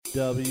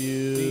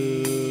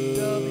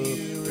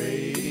WDW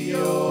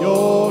Radio,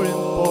 your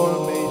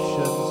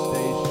information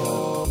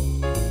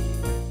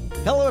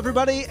station. Hello,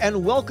 everybody,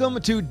 and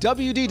welcome to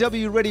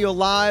WDW Radio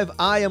Live.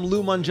 I am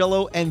Lou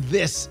Mongello, and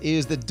this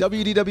is the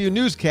WDW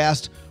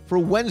Newscast for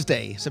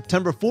Wednesday,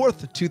 September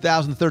 4th,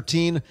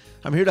 2013.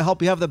 I'm here to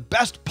help you have the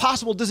best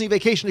possible Disney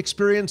vacation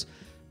experience,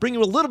 bring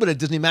you a little bit of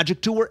Disney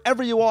magic to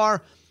wherever you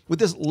are, with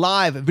this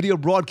live video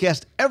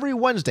broadcast every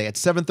Wednesday at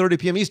 7:30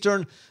 p.m.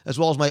 Eastern, as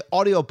well as my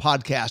audio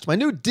podcast, my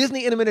new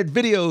Disney in a Minute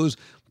videos,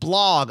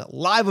 blog,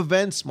 live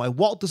events, my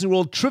Walt Disney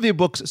World trivia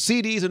books,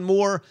 CDs, and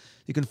more.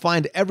 You can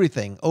find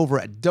everything over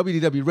at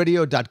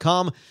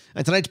WDWRadio.com.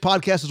 And tonight's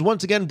podcast is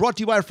once again brought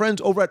to you by our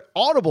friends over at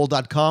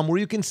Audible.com, where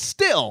you can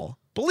still,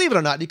 believe it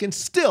or not, you can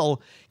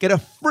still get a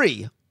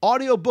free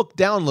audiobook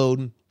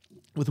download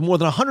with more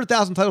than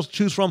 100,000 titles to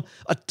choose from,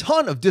 a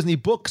ton of Disney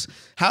books,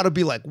 How to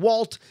Be Like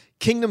Walt,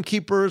 Kingdom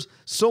Keepers,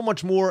 so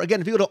much more. Again,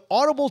 if you go to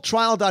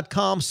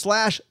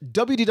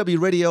audibletrial.com/WDW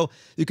Radio,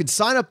 you can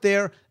sign up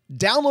there,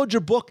 download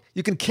your book.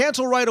 You can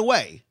cancel right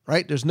away,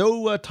 right? There's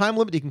no time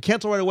limit. You can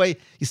cancel right away.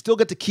 You still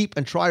get to keep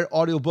and try your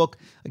audiobook.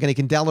 Again, you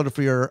can download it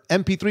for your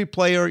MP3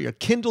 player, your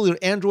Kindle, your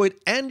Android,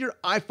 and your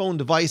iPhone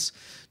device.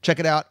 Check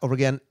it out over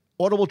again,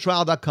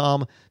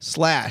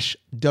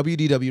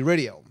 audibletrial.com/WDW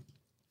Radio.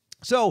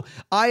 So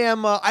I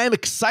am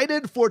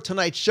excited for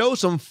tonight's show.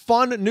 Some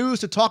fun news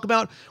to talk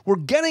about. We're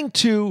getting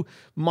to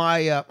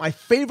my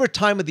favorite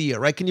time of the year,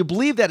 right? Can you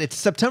believe that it's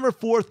September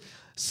 4th?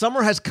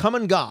 Summer has come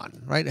and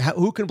gone, right?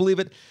 Who can believe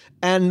it?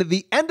 And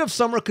the end of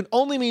summer can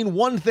only mean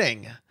one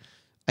thing.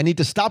 I need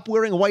to stop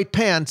wearing white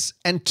pants.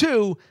 And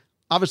two,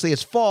 obviously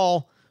it's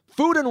fall.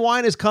 Food and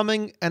wine is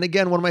coming. And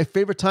again, one of my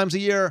favorite times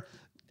of year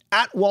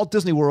at Walt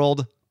Disney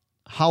World,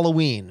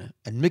 Halloween.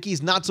 And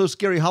Mickey's Not So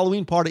Scary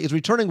Halloween Party is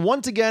returning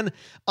once again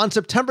on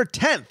September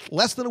 10th,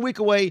 less than a week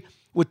away,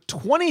 with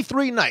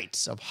 23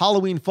 nights of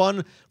Halloween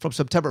fun from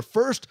September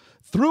 1st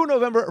through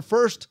November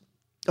 1st.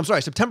 I'm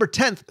sorry, September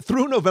 10th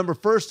through November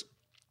 1st.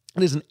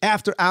 It is an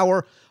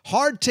after-hour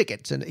hard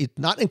tickets, and it's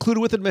not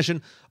included with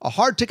admission, a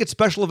hard ticket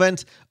special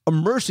event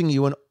immersing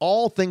you in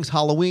all things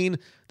Halloween.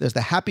 There's the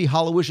Happy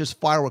Hallowishes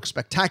Fireworks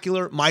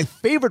Spectacular, my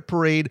favorite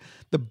parade,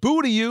 the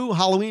Boo to You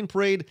Halloween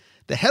Parade.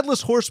 The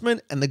Headless Horseman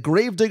and the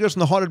Gravediggers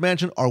from the Haunted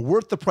Mansion are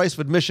worth the price of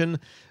admission.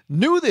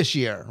 New this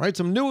year, right?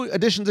 Some new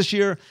additions this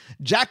year.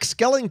 Jack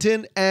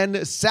Skellington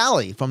and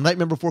Sally from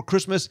Nightmare Before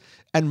Christmas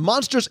and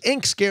Monsters,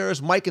 Inc.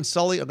 Scares Mike and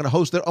Sully are going to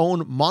host their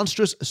own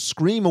Monstrous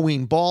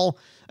Scream-A-Ween Ball.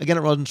 Again,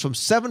 it runs from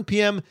 7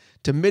 p.m.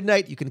 to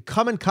midnight. You can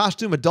come in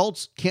costume.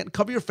 Adults can't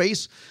cover your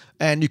face.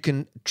 And you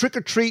can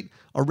trick-or-treat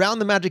around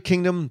the Magic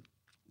Kingdom.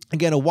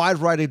 Again, a wide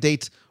variety of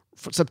dates.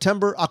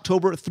 September,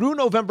 October, through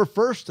November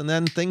 1st, and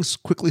then things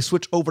quickly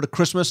switch over to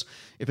Christmas.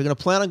 If you're going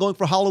to plan on going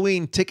for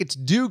Halloween, tickets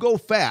do go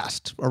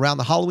fast around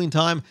the Halloween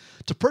time.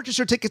 To purchase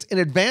your tickets in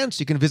advance,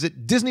 you can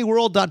visit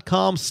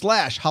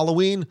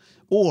disneyworld.com/Halloween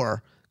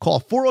or call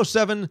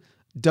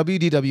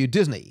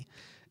 407-WDW-DISNEY.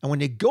 And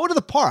when you go to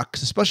the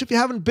parks, especially if you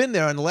haven't been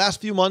there in the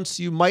last few months,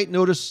 you might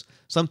notice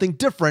something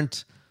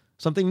different,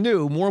 something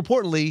new. More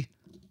importantly,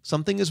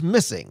 something is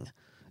missing.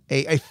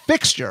 A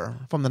fixture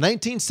from the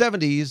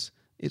 1970s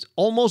is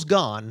almost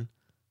gone,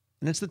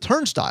 and it's the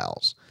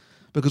turnstiles.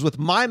 Because with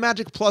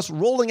MyMagic Plus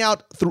rolling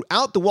out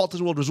throughout the Walt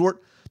Disney World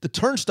Resort, the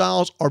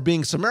turnstiles are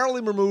being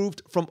summarily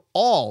removed from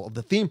all of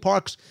the theme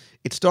parks.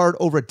 It started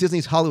over at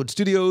Disney's Hollywood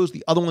Studios.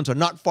 The other ones are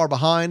not far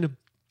behind.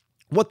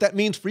 What that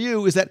means for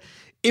you is that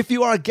if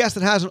you are a guest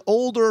that has an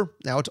older,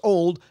 now it's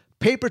old,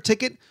 paper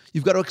ticket,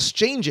 you've got to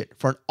exchange it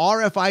for an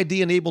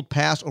RFID-enabled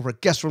pass over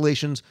at Guest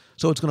Relations,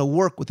 so it's going to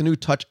work with the new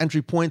touch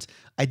entry points.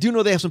 I do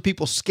know they have some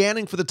people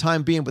scanning for the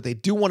time being, but they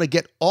do want to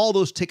get all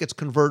those tickets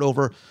converted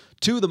over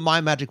to the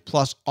MyMagic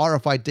Plus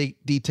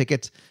RFID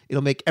tickets.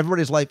 It'll make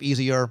everybody's life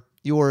easier,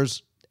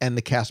 yours and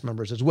the cast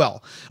members as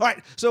well. All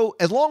right, so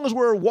as long as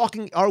we're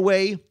walking our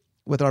way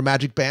with our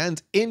Magic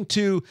Bands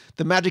into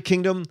the Magic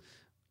Kingdom,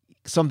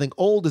 something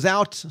old is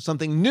out,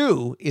 something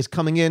new is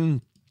coming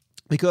in,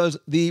 because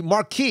the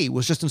marquee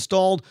was just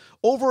installed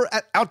over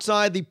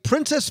outside the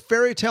Princess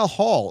Fairytale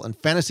Hall in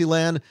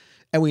Fantasyland,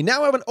 and we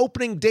now have an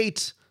opening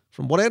date,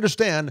 from what I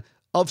understand,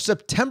 of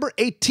September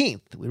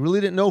 18th. We really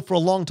didn't know for a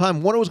long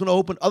time when it was going to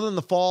open other than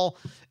the fall,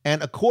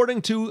 and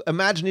according to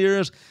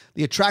Imagineers,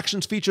 the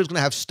attractions feature is going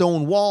to have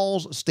stone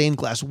walls, stained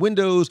glass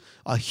windows,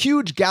 a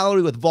huge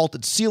gallery with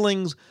vaulted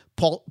ceilings,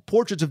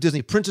 portraits of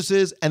Disney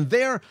princesses, and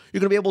there you're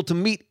going to be able to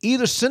meet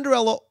either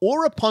Cinderella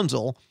or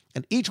Rapunzel.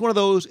 And each one of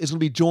those is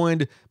going to be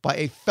joined by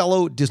a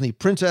fellow Disney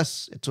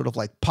princess. It's sort of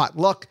like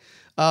potluck.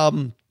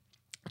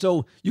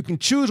 So you can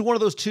choose one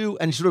of those two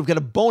and sort of get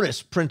a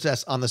bonus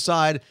princess on the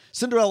side,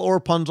 Cinderella or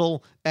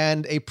Rapunzel,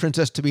 and a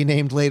princess to be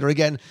named later.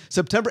 Again,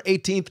 September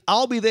 18th,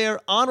 I'll be there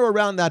on or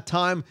around that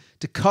time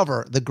to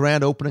cover the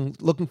grand opening.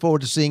 Looking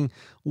forward to seeing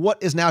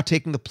what is now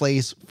taking the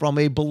place from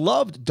a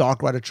beloved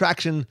dark ride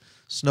attraction,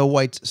 Snow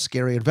White's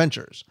Scary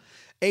Adventures.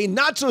 A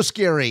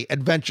not-so-scary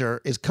adventure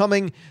is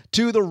coming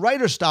to the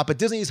Writer's Stop at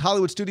Disney's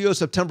Hollywood Studios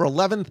September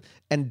 11th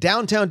and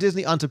Downtown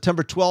Disney on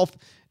September 12th.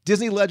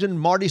 Disney legend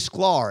Marty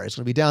Sklar is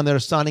going to be down there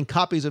signing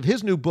copies of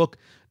his new book,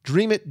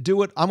 Dream It,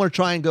 Do It. I'm going to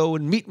try and go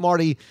and meet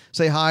Marty,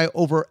 say hi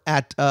over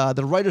at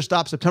the Writer's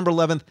Stop September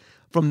 11th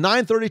from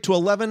 9:30 to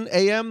 11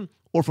 a.m.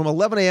 or from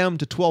 11 a.m.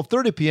 to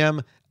 12:30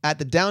 p.m. at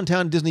the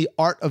Downtown Disney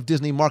Art of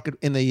Disney Market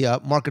in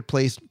the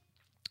Marketplace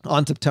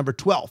on September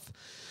 12th.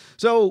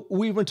 So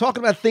we've been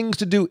talking about things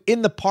to do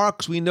in the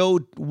parks. We know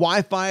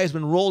Wi-Fi has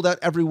been rolled out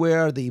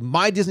everywhere. The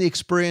My Disney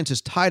experience is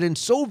tied in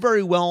so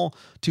very well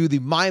to the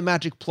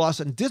MyMagic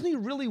Plus, and Disney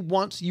really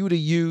wants you to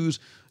use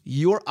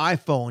your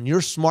iPhone,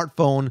 your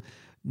smartphone,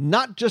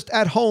 not just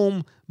at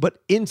home,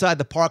 but inside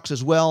the parks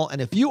as well.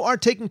 And if you are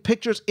taking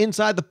pictures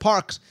inside the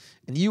parks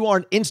and you are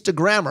an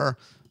Instagrammer,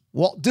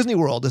 Walt Disney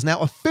World is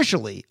now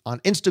officially on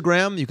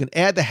Instagram. You can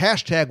add the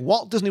hashtag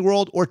Walt Disney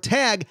World or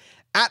tag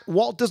at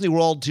Walt Disney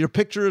World to your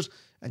pictures.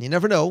 And you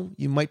never know,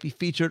 you might be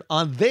featured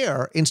on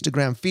their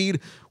Instagram feed,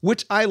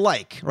 which I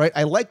like, right?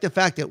 I like the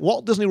fact that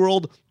Walt Disney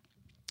World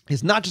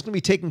is not just going to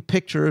be taking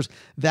pictures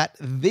that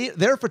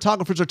their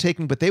photographers are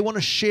taking, but they want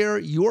to share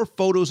your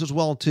photos as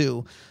well,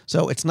 too.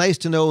 So it's nice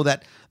to know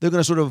that they're going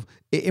to sort of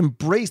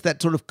embrace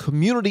that sort of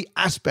community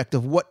aspect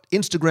of what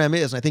Instagram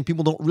is. And I think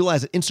people don't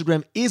realize that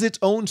Instagram is its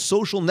own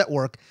social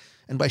network.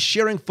 And by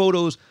sharing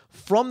photos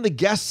from the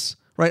guests,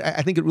 right,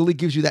 I think it really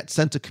gives you that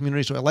sense of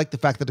community. So I like the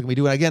fact that they're going to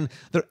be doing it. Again,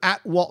 they're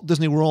at Walt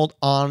Disney World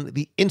on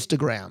the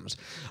Instagrams.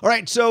 All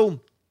right, so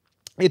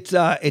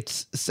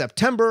it's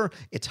September,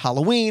 it's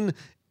Halloween.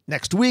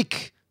 Next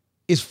week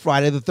is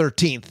Friday the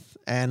 13th.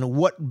 And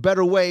what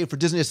better way for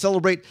Disney to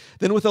celebrate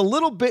than with a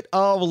little bit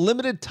of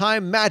limited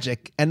time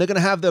magic? And they're going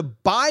to have the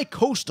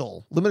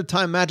bi-coastal limited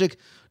time magic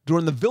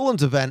during the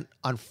Villains event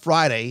on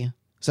Friday,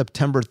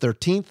 September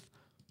 13th.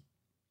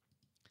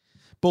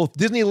 Both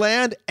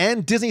Disneyland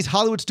and Disney's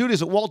Hollywood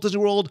Studios at Walt Disney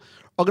World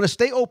are going to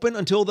stay open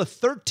until the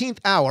 13th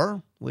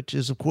hour, which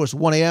is, of course,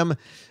 1 a.m.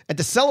 And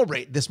to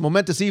celebrate this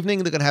momentous evening,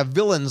 they're going to have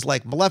villains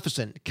like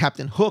Maleficent,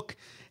 Captain Hook,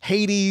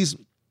 Hades,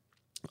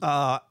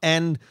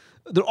 and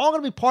they're all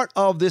going to be part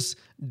of this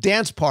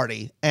dance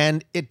party.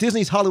 And at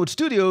Disney's Hollywood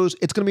Studios,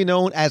 it's going to be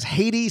known as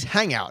Hades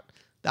Hangout,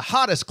 the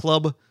hottest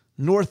club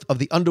north of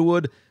the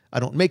Underwood. I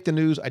don't make the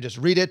news, I just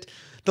read it.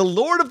 The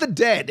Lord of the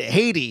Dead,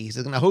 Hades,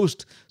 is going to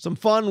host some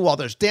fun while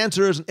there's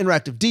dancers, an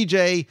interactive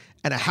DJ,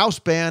 and a house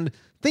band.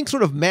 Think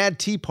sort of Mad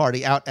Tea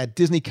Party out at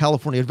Disney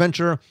California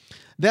Adventure.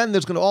 Then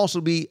there's going to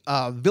also be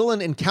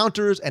villain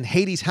encounters and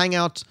Hades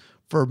hangouts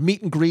for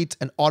meet and greets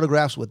and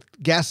autographs with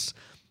guests.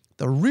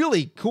 The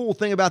really cool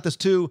thing about this,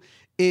 too,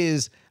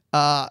 is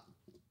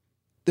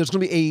there's going to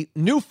be a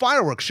new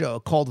fireworks show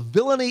called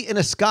Villainy in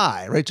a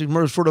Sky, right? So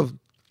remember sort of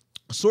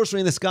Sorcery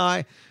in the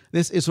Sky.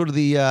 This is sort of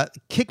the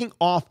kicking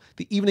off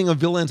the evening of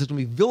villains. It's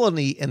going to be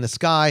Villainy in the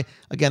Sky.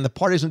 Again, the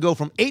party's going to go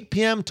from 8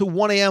 p.m. to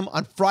 1 a.m.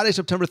 on Friday,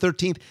 September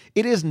 13th.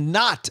 It is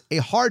not a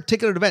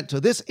hard-ticketed event, so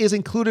this is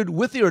included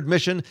with your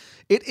admission.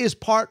 It is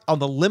part of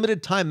the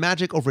limited time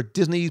magic over at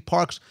Disney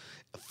Parks.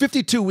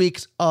 52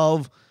 weeks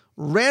of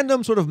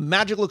random sort of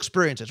magical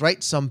experiences,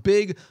 right? Some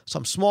big,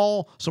 some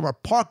small, some are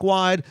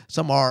park-wide,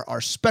 some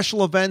are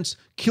special events,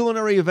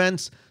 culinary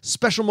events,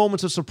 special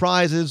moments of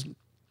surprises,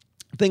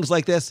 things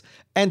like this.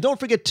 And don't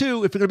forget,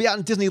 too, if you're going to be out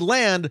in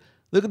Disneyland,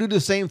 they're going to do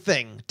the same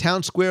thing.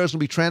 Town Square is going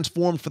to be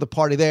transformed for the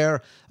party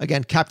there.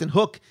 Again, Captain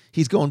Hook,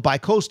 he's going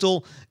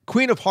bi-coastal.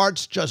 Queen of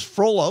Hearts, just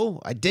Frollo.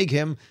 I dig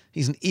him.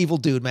 He's an evil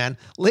dude, man.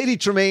 Lady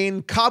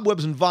Tremaine,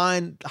 Cobwebs and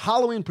Vine,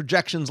 Halloween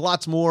projections,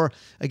 lots more.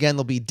 Again,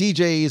 there'll be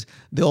DJs.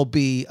 There'll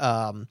be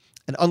an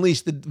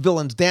Unleash the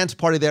Villains dance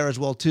party there as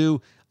well, too.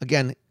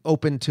 Again,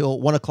 open till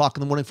 1 o'clock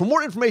in the morning. For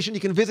more information, you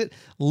can visit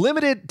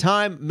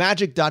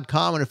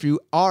limitedtimemagic.com. And if you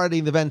are at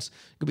any events,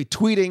 you can be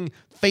tweeting,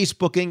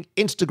 Facebooking,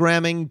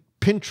 Instagramming,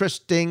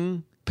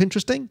 Pinteresting.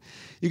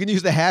 You can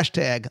use the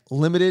hashtag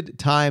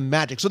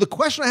limitedtimemagic. So the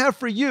question I have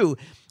for you,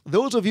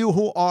 those of you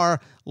who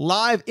are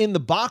live in the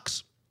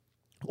box,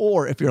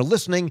 or if you're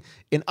listening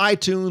in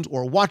iTunes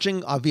or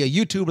watching via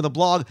YouTube or the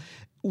blog,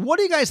 what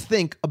do you guys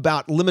think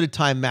about limited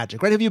time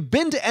magic, right? Have you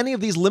been to any of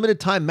these limited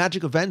time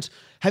magic events?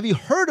 Have you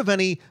heard of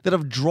any that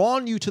have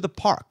drawn you to the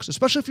parks?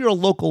 Especially if you're a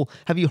local,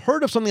 have you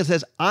heard of something that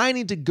says, I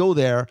need to go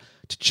there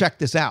to check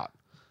this out?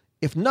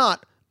 If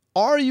not,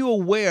 are you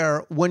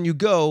aware when you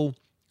go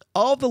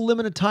of the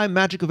limited time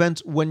magic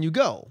events when you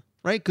go,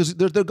 right? Because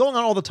they're going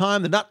on all the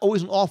time. They're not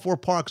always in all four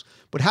parks.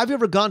 But have you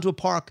ever gone to a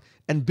park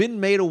and been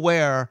made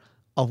aware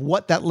of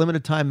what that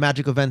limited time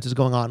magic event is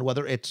going on,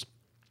 whether it's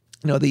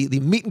the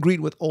meet and greet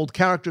with old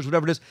characters,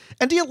 whatever it is.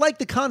 And do you like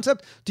the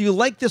concept? Do you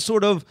like this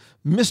sort of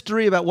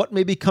mystery about what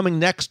may be coming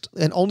next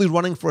and only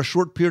running for a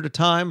short period of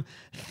time,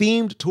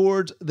 themed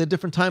towards the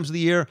different times of the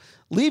year?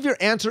 Leave your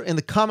answer in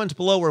the comments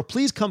below, or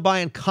please come by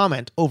and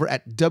comment over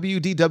at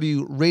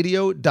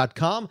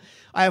WDWradio.com.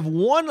 I have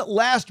one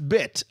last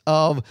bit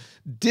of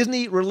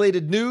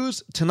Disney-related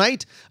news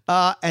tonight,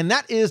 and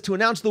that is to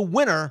announce the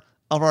winner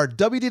of our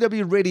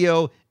WDW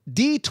Radio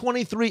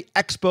D23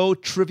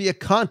 Expo Trivia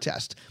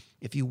Contest.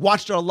 If you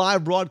watched our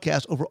live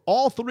broadcast over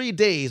all 3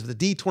 days of the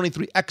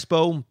D23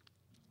 Expo,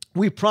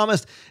 we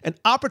promised an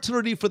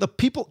opportunity for the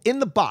people in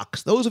the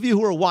box, those of you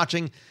who are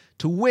watching,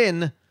 to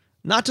win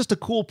not just a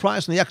cool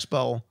prize from the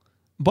expo,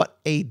 but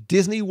a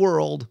Disney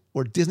World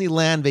or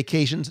Disneyland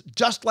vacations,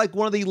 just like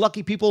one of the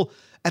lucky people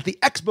at the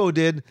expo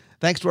did,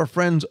 thanks to our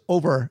friends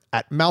over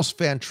at Mouse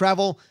Fan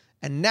Travel.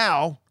 And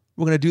now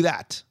we're going to do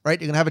that, right?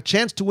 You're going to have a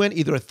chance to win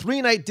either a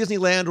 3-night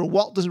Disneyland or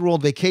Walt Disney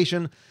World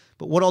vacation.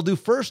 But what I'll do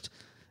first,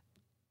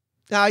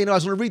 now, I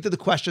was going to read through the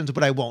questions,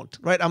 but I won't,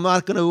 right? I'm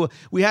not going to.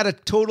 We had a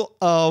total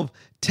of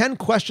 10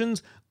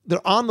 questions.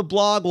 They're on the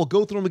blog. We'll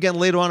go through them again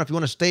later on if you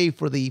want to stay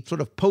for the sort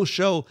of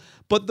post-show.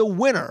 But the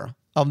winner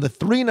of the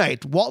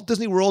 3-night Walt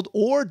Disney World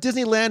or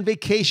Disneyland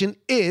vacation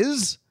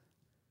is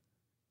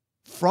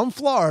from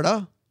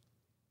Florida,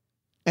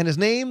 and his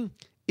name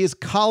is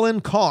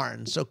Colin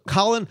Carnes. So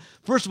Colin,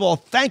 first of all,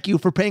 thank you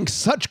for paying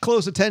such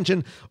close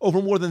attention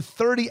over more than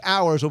 30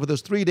 hours over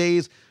those 3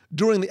 days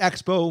during the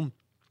expo.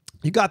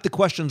 You got the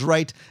questions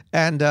right,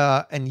 and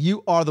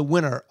you are the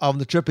winner of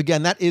the trip.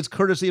 Again, that is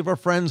courtesy of our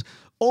friends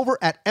over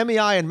at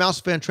MEI and Mouse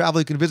Fan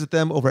Travel. You can visit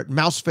them over at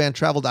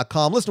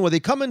mousefantravel.com. Listen, whether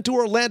you come into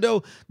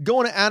Orlando,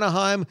 going to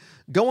Anaheim,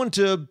 going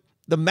to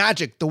the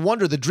magic, the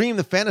wonder, the dream,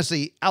 the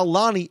fantasy,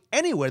 Aulani,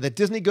 anywhere that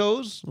Disney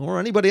goes, or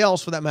anybody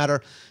else for that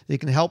matter, you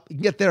can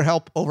get their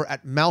help over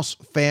at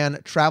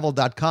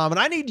mousefantravel.com. And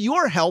I need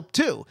your help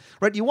too,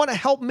 right? You want to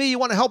help me, you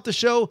want to help the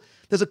show,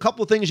 there's a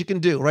couple of things you can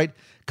do, right?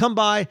 Come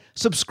by,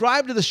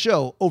 subscribe to the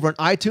show over on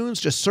iTunes,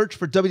 just search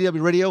for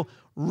WDW Radio,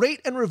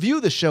 rate and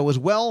review the show as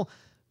well.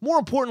 More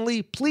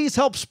importantly, please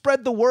help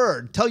spread the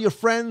word. Tell your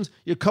friends,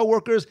 your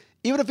coworkers,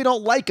 even if you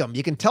don't like them,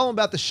 you can tell them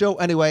about the show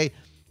anyway.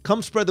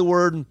 Come spread the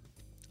word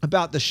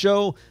about the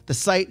show, the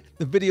site,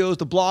 the videos,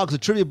 the blogs, the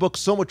trivia books,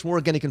 so much more.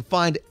 Again, you can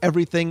find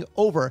everything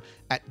over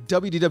at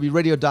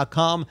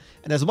WDWRadio.com.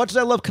 And as much as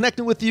I love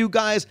connecting with you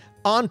guys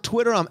on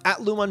Twitter, I'm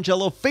at Lou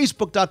Mongello,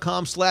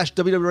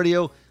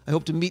 Facebook.com/WDWRadio. I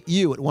hope to meet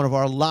you at one of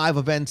our live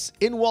events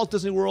in Walt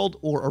Disney World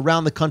or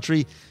around the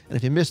country. And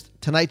if you missed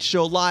tonight's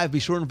show live, be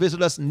sure and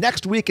visit us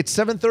next week at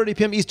 7:30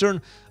 p.m.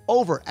 Eastern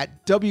over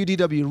at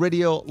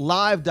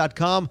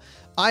WDWRadioLive.com.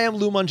 I am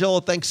Lou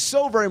Mongello. Thanks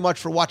so very much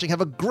for watching.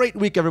 Have a great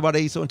week,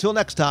 everybody. So until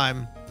next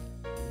time,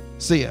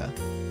 see ya.